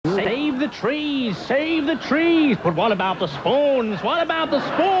the trees, save the trees. But what about the spoons? What about the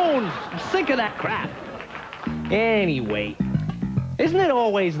spoons? I'm sick of that crap. Anyway, isn't it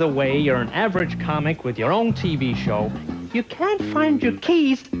always the way you're an average comic with your own TV show? You can't find your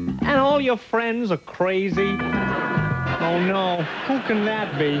keys and all your friends are crazy. Oh no, who can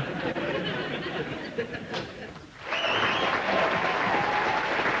that be?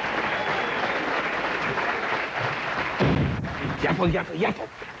 Yaffle.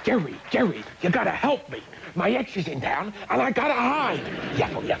 Jerry, you gotta help me. My ex is in town, and I gotta hide.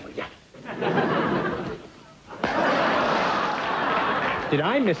 Yaffle. Did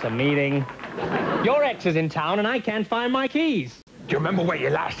I miss a meeting? Your ex is in town, and I can't find my keys. Do you remember where you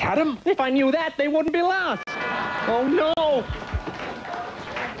last had them? If I knew that, they wouldn't be lost. Oh, no.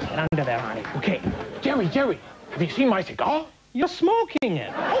 Get under there, honey. Okay. Jerry, have you seen my cigar? You're smoking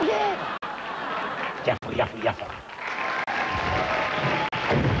it. Oh, yeah. Yaffle.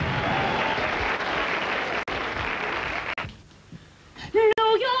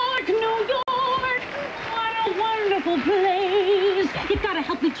 New York, what a wonderful place. You gotta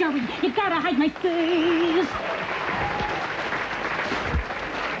help me, Jerry. You gotta hide my face.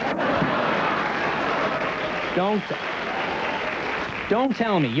 Don't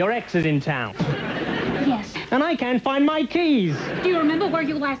tell me. Your ex is in town. Yes. And I can't find my keys. Do you remember where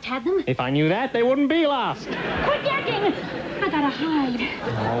you last had them? If I knew that, they wouldn't be lost. Quit yakking. I gotta hide.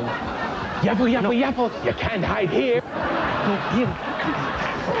 Oh. Yaffle. You can't hide here. No, here.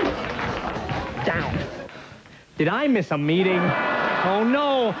 Down. Did I miss a meeting? Oh,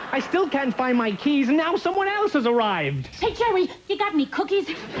 no. I still can't find my keys, and now someone else has arrived. Hey, Jerry, you got any cookies?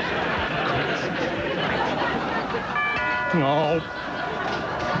 Oh.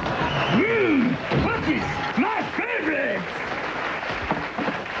 Cookies! My favorite!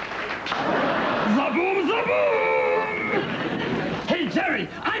 Zaboom! Hey, Jerry,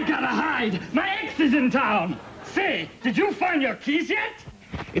 I gotta hide. My ex is in town. Say, did you find your keys yet?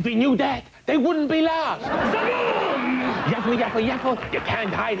 If he knew that, they wouldn't be lost. Zaboom! Yaffle. You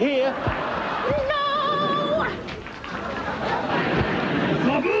can't hide here. No!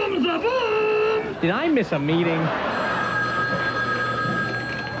 Zaboom! Did I miss a meeting?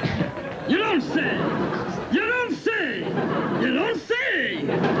 You don't say!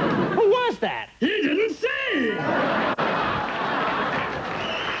 Who was that? He didn't say!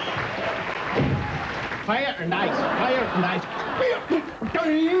 Fire and ice.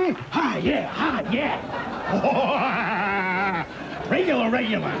 Hi, yeah.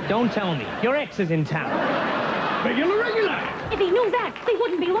 Regular. Don't tell me. Your ex is in town. Regular. If he knew that, they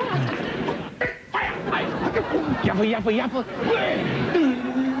wouldn't be lost. Yaffle.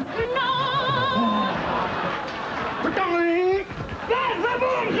 No! Zaboom!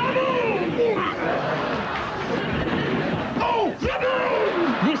 Oh,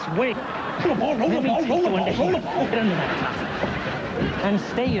 This way. roll the ball. Get under that top. And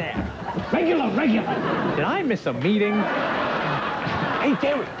stay there. Regular. Did I miss a meeting? Hey,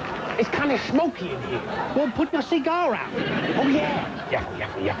 Jerry, it's kind of smoky in here. Well, put your cigar out. Oh, yeah.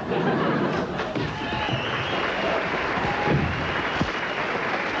 Yaffle.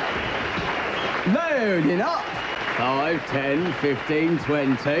 Loading up. 5, 10, 15,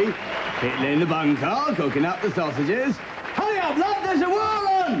 20. Hitting in the bunker, cooking up the sausages. Hurry up, love, there's a war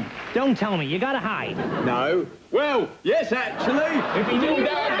on! Don't tell me. You gotta hide. No. Well, yes, actually. If he knew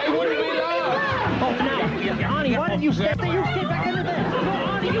that, they wouldn't be lost. Oh, now, Arnie, why did you stay there? You stay back in the bed. No,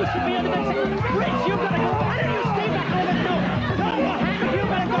 Arnie, you should be in the bed. Reece, you gotta go. Why don't you stay back in the bed? No, Hank, you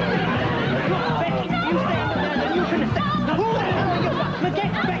gotta go. Look, Becky, you stay in the bed, and you shouldn't stay. Now, who the hell are you? Forget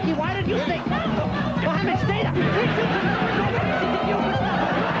Becky, why did you stay? Mohammed, stay there. Reece, you can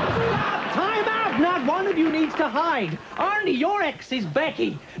stop. Time out. Not one of you needs to hide. Arnie, your ex is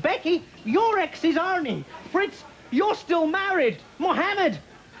Becky. Becky, your ex is Arnie. Fritz, you're still married. Mohammed,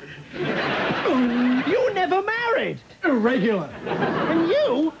 you never married. Irregular. And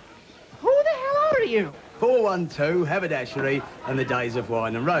you? Who the hell are you? 412, haberdashery, and the days of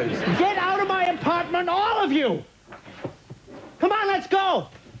wine and rose. Get out of my apartment, all of you! Come on, let's go!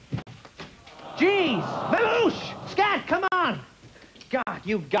 Jeez! Baboosh! Scat, come on! God,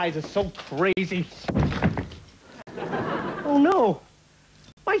 you guys are so crazy. Oh, no.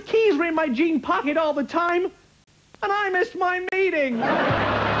 My keys were in my jean pocket all the time, and I missed my meeting.